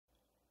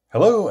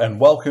Hello and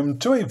welcome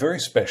to a very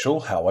special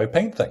How I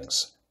Paint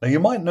Things. Now you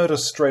might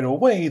notice straight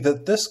away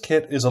that this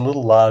kit is a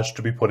little large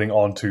to be putting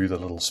onto the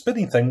little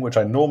spinny thing which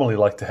I normally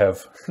like to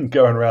have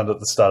going around at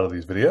the start of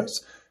these videos,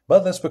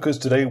 but that's because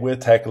today we're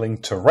tackling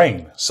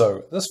terrain.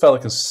 So this fella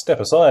can step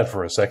aside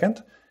for a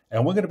second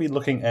and we're going to be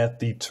looking at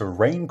the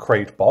terrain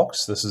crate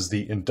box. This is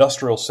the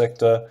industrial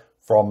sector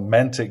from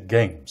Mantic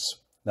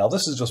Games. Now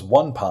this is just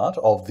one part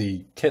of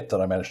the kit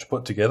that I managed to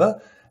put together,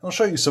 and I'll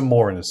show you some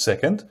more in a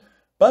second.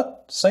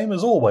 But same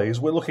as always,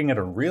 we're looking at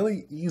a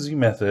really easy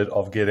method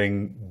of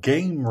getting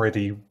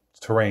game-ready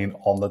terrain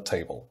on the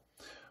table.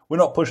 We're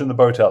not pushing the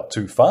boat out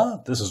too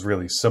far. This is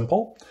really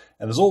simple.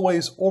 And as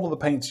always, all of the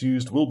paints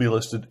used will be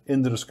listed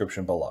in the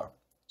description below.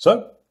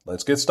 So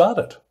let's get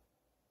started.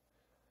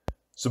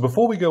 So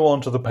before we go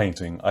on to the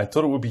painting, I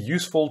thought it would be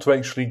useful to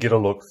actually get a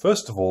look,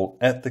 first of all,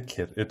 at the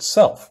kit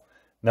itself.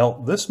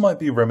 Now, this might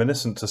be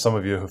reminiscent to some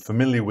of you who are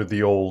familiar with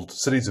the old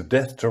Cities of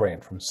Death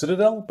terrain from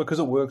Citadel because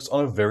it works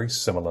on a very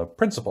similar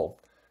principle.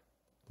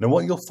 Now,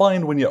 what you'll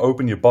find when you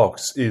open your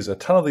box is a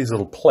ton of these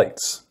little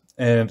plates,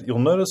 and you'll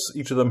notice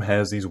each of them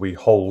has these wee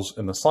holes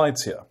in the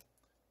sides here.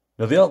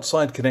 Now, the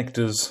outside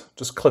connectors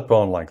just clip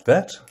on like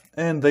that,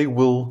 and they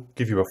will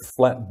give you a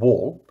flat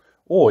wall,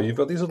 or you've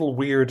got these little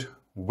weird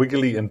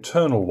wiggly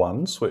internal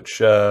ones, which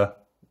they're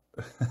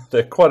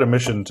quite a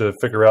mission to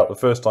figure out the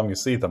first time you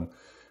see them.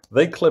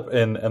 They clip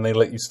in and they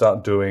let you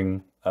start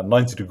doing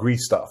 90-degree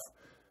stuff.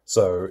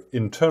 So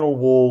internal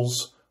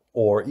walls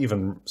or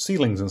even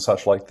ceilings and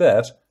such like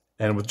that.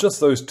 And with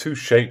just those two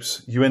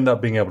shapes, you end up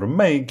being able to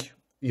make,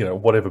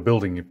 whatever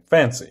building you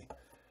fancy.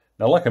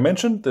 Now, like I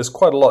mentioned, there's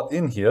quite a lot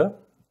in here.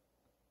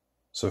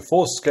 So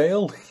for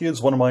scale, here's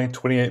one of my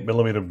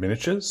 28mm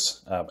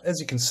miniatures.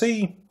 As you can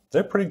see,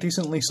 they're pretty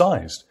decently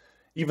sized.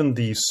 Even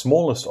the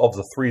smallest of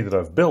the three that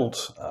I've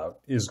built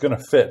is going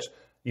to fit,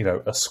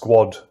 a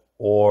squad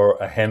or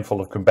a handful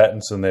of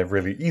combatants in there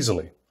really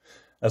easily.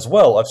 As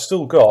well, I've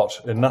still got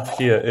enough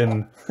here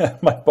in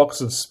my box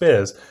of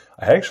spares.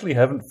 I actually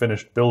haven't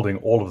finished building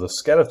all of the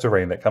scatter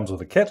terrain that comes with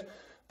the kit.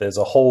 There's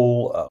a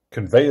whole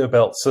conveyor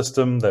belt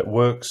system that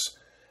works.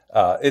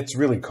 It's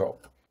really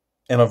cool.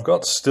 And I've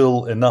got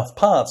still enough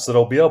parts that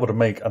I'll be able to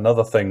make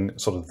another thing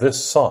sort of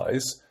this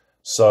size.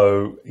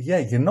 So yeah,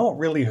 you're not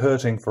really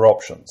hurting for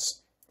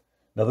options.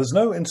 Now there's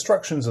no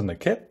instructions in the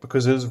kit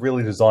because it is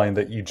really designed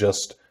that you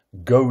just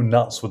go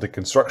nuts with the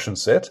construction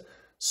set,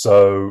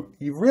 so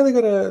you've really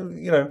got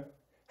to,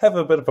 have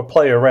a bit of a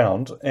play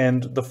around,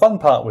 and the fun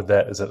part with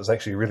that is that it's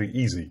actually really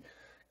easy.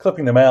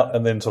 Clipping them out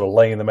and then sort of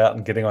laying them out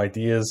and getting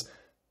ideas,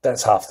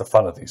 that's half the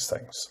fun of these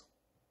things.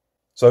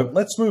 So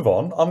let's move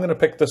on. I'm going to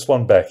pick this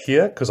one back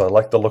here because I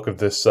like the look of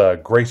this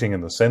grating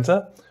in the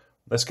center.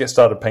 Let's get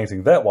started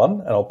painting that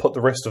one, and I'll put the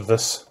rest of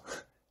this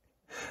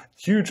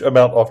huge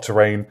amount of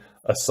terrain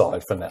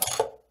aside for now.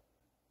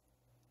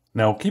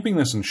 Now, keeping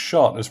this in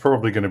shot is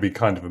probably going to be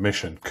kind of a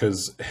mission,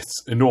 because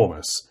it's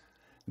enormous.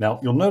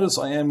 Now, you'll notice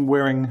I am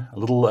wearing a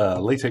little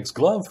latex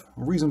glove,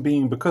 reason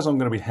being because I'm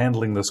going to be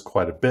handling this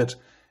quite a bit,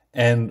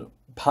 and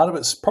part of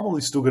it's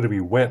probably still going to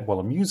be wet while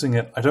I'm using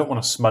it. I don't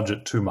want to smudge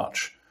it too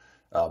much.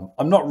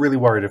 I'm not really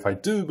worried if I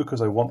do,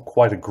 because I want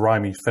quite a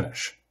grimy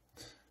finish.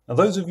 Now,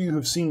 those of you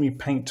who've seen me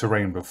paint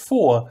terrain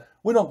before,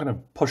 we're not going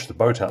to push the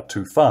boat out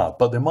too far,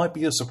 but there might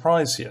be a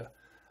surprise here.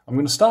 I'm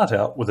going to start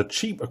out with a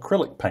cheap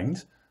acrylic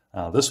paint.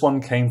 This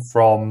one came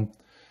from,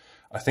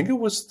 I think it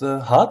was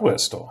the hardware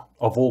store,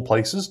 of all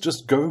places.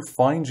 Just go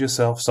find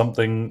yourself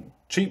something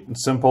cheap and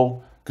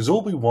simple, because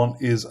all we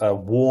want is a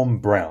warm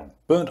brown.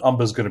 Burnt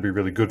umber is going to be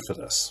really good for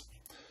this.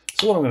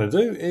 So what I'm going to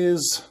do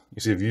is, you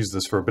see I've used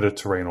this for a bit of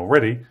terrain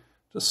already,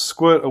 just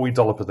squirt a wee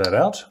dollop of that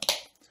out.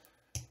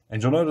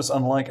 And you'll notice,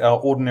 unlike our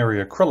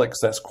ordinary acrylics,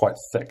 that's quite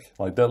thick.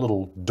 Like that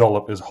little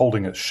dollop is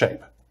holding its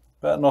shape.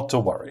 But not to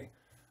worry.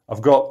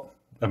 I've got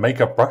a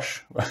makeup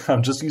brush.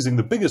 I'm just using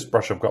the biggest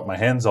brush I've got my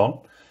hands on,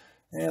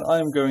 and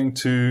I'm going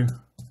to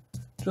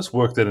just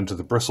work that into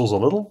the bristles a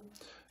little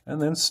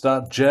and then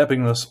start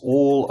jabbing this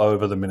all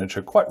over the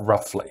miniature quite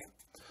roughly.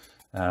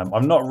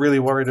 I'm not really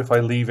worried if I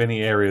leave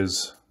any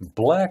areas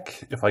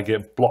black. If I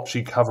get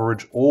blotchy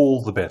coverage,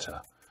 all the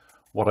better.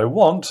 What I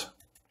want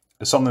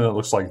is something that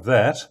looks like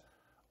that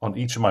on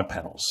each of my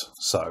panels.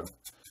 So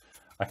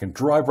I can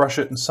dry brush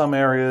it in some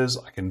areas,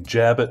 I can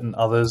jab it in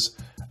others.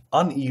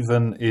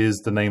 Uneven is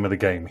the name of the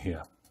game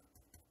here.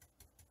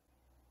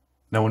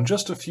 Now in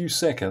just a few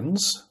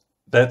seconds,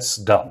 that's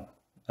done.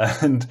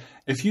 And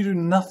if you do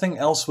nothing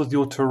else with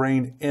your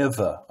terrain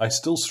ever, I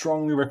still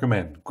strongly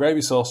recommend grab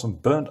yourself some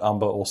burnt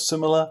umber or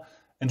similar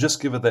and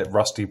just give it that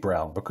rusty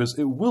brown, because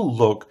it will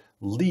look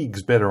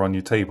leagues better on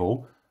your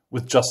table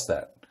with just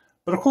that.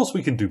 But of course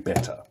we can do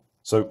better.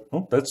 So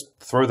let's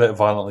throw that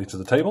violently to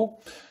the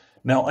table.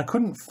 Now, I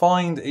couldn't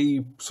find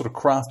a sort of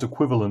craft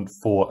equivalent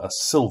for a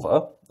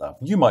silver.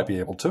 You might be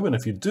able to, and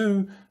if you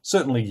do,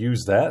 certainly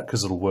use that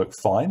because it'll work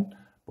fine.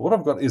 But what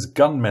I've got is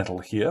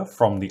gunmetal here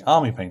from the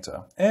Army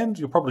Painter, and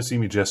you'll probably see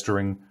me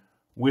gesturing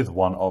with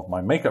one of my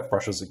makeup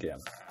brushes again.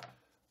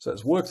 So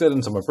let's work that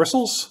into my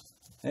bristles,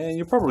 and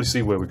you'll probably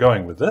see where we're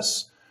going with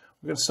this.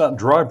 We're going to start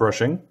dry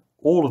brushing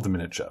all of the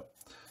miniature.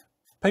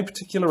 Pay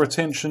particular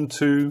attention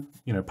to,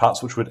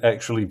 parts which would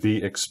actually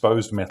be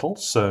exposed metal.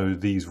 So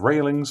these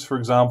railings, for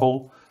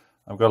example,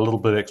 I've got a little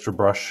bit extra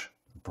a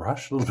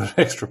little bit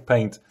extra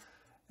paint,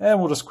 and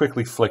we'll just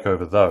quickly flick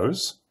over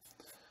those.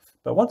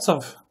 But once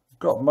I've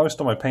got most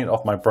of my paint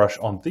off my brush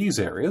on these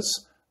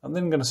areas, I'm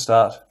then going to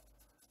start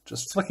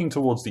just flicking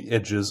towards the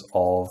edges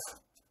of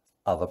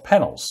other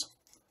panels.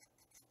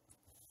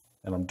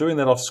 And I'm doing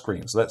that off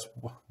screen, so that's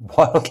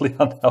wildly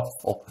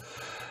unhelpful.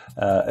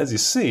 As you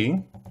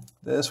see,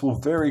 this will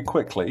very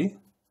quickly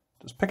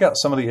just pick out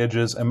some of the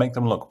edges and make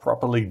them look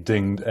properly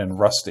dinged and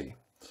rusty.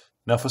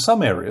 Now for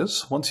some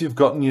areas, once you've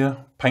gotten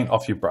your paint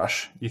off your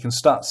brush, you can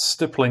start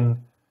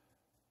stippling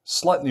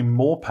slightly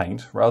more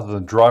paint rather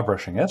than dry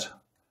brushing it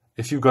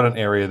if you've got an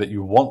area that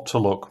you want to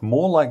look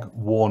more like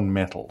worn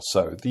metal.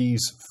 So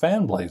these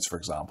fan blades, for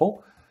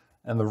example,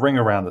 and the ring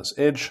around its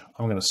edge,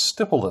 I'm going to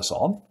stipple this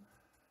on.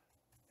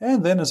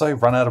 And then as I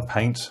run out of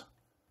paint,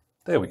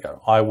 there we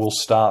go, I will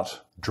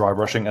start dry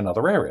brushing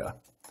another area.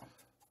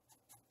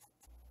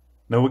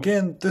 Now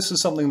again, this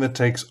is something that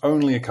takes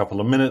only a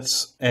couple of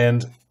minutes,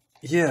 and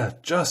yeah,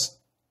 just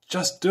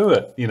do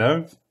it,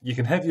 You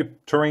can have your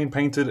terrain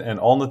painted and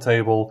on the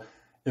table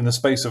in the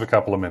space of a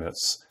couple of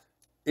minutes.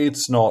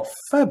 It's not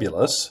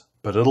fabulous,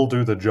 but it'll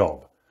do the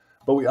job.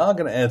 But we are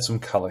going to add some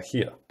color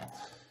here.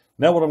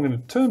 Now what I'm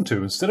going to turn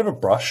to, instead of a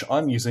brush,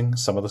 I'm using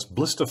some of this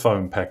blister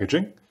foam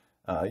packaging.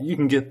 You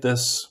can get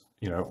this,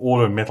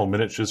 auto metal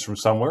miniatures from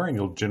somewhere, and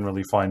you'll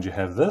generally find you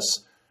have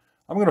this.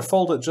 I'm going to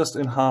fold it just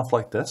in half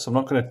like this. I'm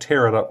not going to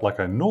tear it up like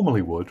I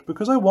normally would,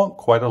 because I want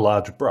quite a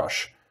large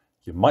brush.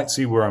 You might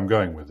see where I'm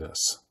going with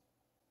this.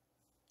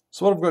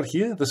 So what I've got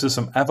here, this is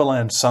some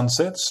Averland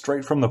Sunset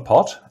straight from the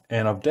pot,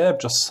 and I've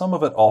dabbed just some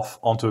of it off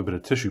onto a bit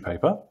of tissue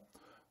paper.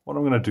 What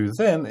I'm going to do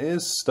then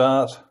is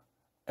start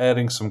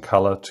adding some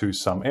color to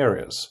some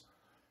areas.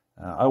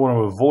 I want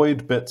to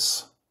avoid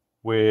bits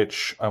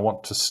which I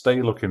want to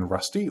stay looking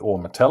rusty or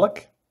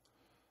metallic,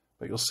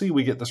 but you'll see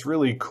we get this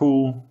really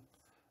cool,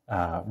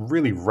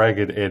 really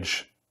ragged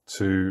edge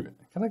to,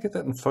 can I get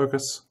that in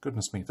focus?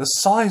 Goodness me, the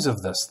size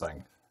of this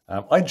thing.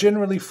 I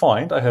generally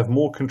find I have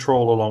more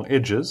control along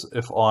edges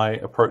if I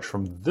approach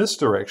from this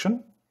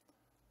direction.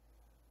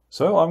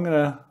 So I'm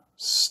going to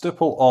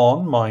stipple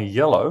on my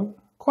yellow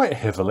quite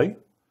heavily.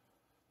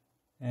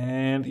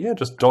 And yeah,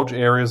 just dodge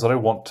areas that I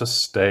want to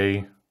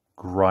stay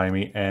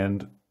grimy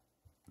and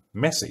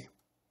messy.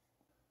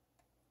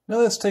 Now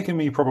that's taken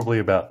me probably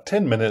about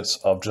 10 minutes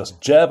of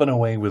just jabbing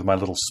away with my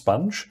little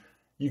sponge.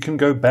 You can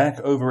go back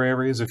over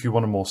areas if you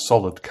want a more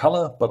solid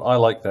color, but I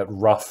like that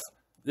rough,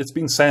 it's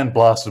been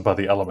sandblasted by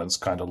the elements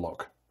kind of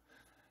look.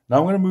 Now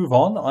I'm going to move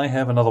on. I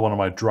have another one of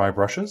my dry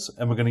brushes,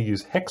 and we're going to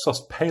use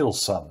Hexos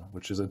Palesun,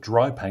 which is a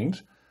dry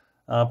paint,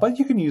 but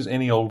you can use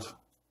any old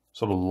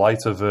sort of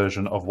lighter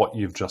version of what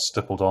you've just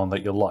stippled on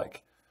that you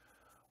like.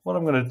 What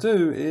I'm going to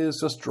do is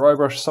just dry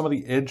brush some of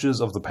the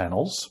edges of the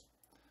panels,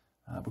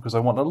 because I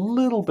want a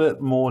little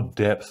bit more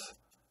depth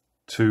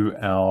to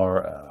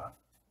our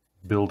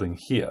building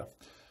here.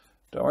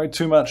 Don't worry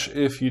too much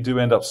if you do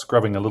end up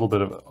scrubbing a little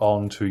bit of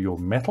onto your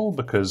metal,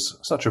 because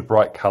such a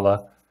bright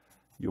color,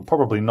 you'll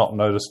probably not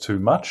notice too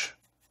much.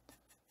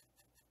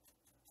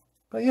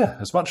 But yeah,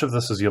 as much of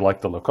this as you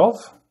like the look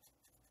of,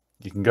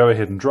 you can go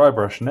ahead and dry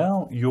brush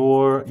now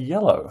your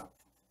yellow,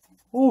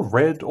 or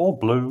red, or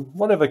blue,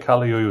 whatever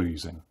color you're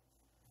using.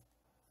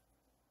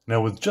 Now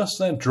with just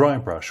that dry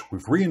brush,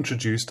 we've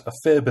reintroduced a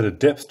fair bit of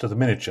depth to the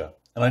miniature,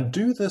 and I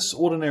do this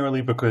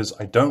ordinarily because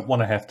I don't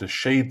want to have to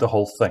shade the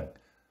whole thing.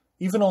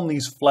 Even on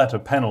these flatter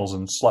panels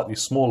and slightly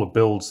smaller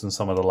builds than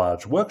some of the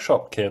large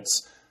workshop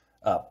kits,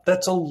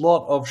 that's a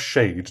lot of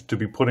shade to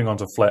be putting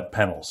onto flat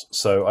panels.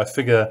 So I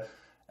figure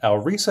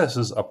our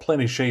recesses are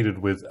plenty shaded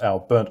with our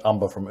burnt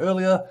umber from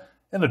earlier,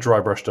 and a dry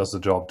brush does the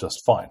job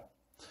just fine.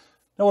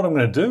 Now what I'm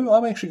going to do,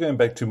 I'm actually going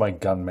back to my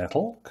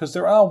gunmetal, because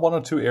there are one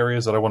or two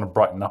areas that I want to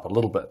brighten up a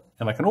little bit,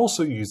 and I can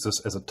also use this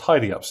as a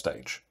tidy up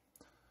stage.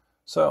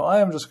 So I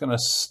am just going to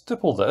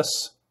stipple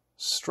this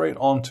straight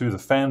onto the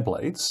fan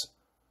blades,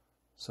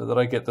 so that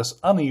I get this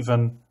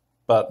uneven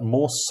but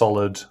more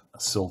solid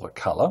silver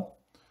color.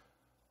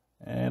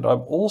 And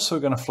I'm also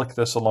going to flick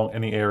this along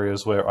any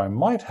areas where I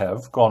might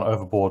have gone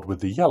overboard with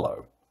the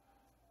yellow,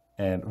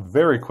 and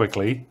very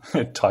quickly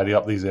tidy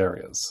up these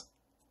areas.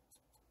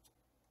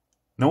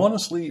 Now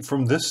honestly,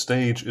 from this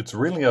stage, it's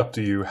really up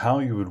to you how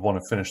you would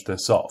want to finish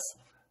this off.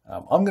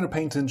 I'm going to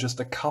paint in just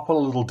a couple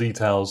of little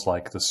details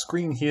like the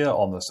screen here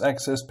on this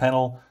access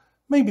panel,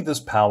 maybe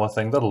this power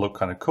thing, that'll look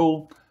kind of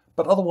cool.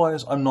 But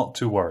otherwise, I'm not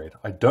too worried.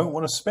 I don't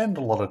want to spend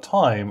a lot of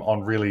time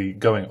on really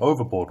going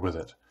overboard with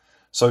it.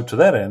 So to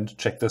that end,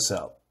 check this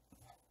out.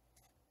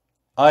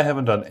 I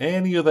haven't done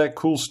any of that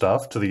cool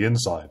stuff to the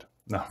inside.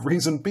 Now,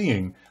 reason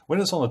being,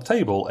 when it's on the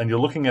table and you're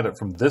looking at it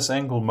from this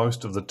angle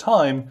most of the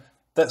time,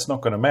 that's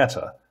not going to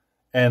matter.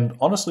 And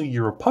honestly,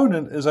 your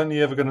opponent is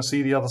only ever going to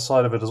see the other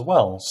side of it as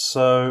well.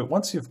 So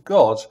once you've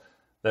got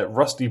that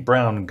rusty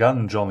brown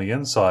gunge on the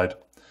inside,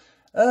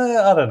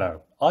 I don't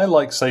know. I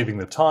like saving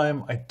the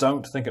time. I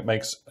don't think it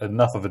makes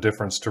enough of a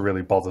difference to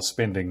really bother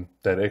spending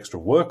that extra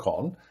work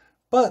on.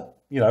 But,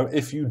 you know,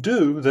 if you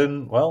do,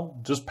 then, well,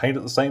 just paint it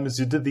the same as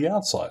you did the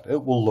outside.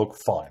 It will look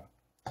fine.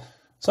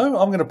 So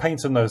I'm going to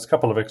paint in those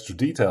couple of extra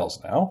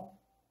details now.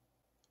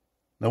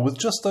 Now with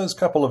just those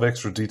couple of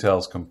extra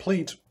details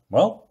complete,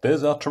 well,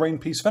 there's our terrain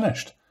piece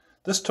finished.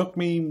 This took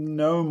me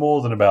no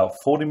more than about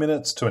 40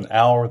 minutes to an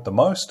hour at the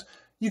most.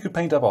 You could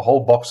paint up a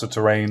whole box of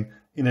terrain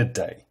in a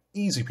day.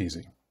 Easy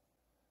peasy.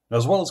 Now,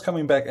 as well as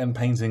coming back and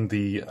painting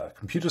the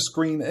computer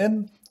screen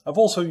in, I've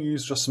also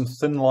used just some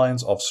thin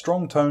lines of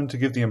strong tone to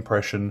give the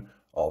impression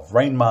of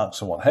rain marks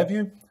and what have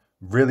you.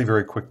 Really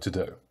very quick to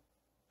do.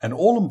 And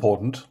all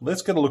important,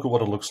 let's get a look at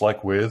what it looks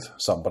like with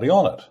somebody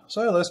on it.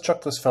 So let's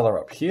chuck this fella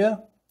up here.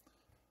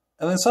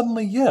 And then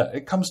suddenly, yeah,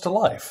 it comes to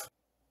life.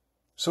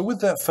 So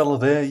with that fella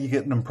there, you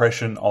get an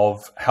impression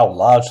of how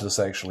large this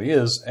actually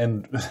is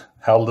and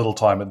how little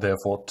time it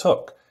therefore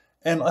took.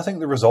 And I think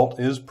the result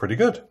is pretty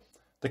good.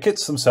 The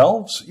kits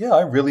themselves, yeah,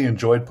 I really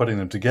enjoyed putting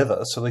them together,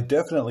 so they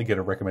definitely get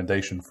a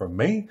recommendation from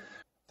me.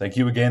 Thank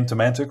you again to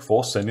Mantic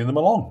for sending them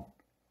along.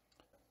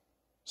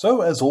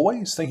 So, as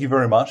always, thank you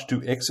very much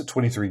to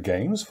Exit23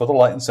 Games for the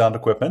light and sound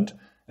equipment,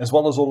 as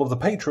well as all of the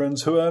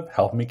patrons who are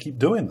helping me keep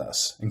doing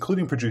this,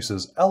 including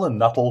producers Alan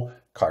Nuttall,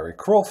 Kyrie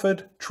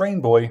Crawford,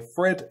 Trainboy,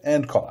 Fred,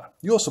 and Connor.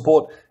 Your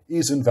support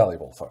is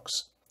invaluable,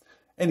 folks.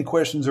 Any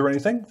questions or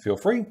anything, feel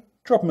free,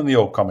 drop them in the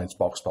old comments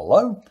box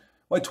below.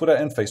 My Twitter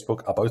and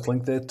Facebook are both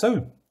linked there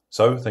too.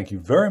 So thank you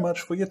very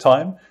much for your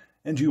time,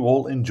 and you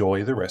all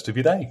enjoy the rest of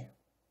your day.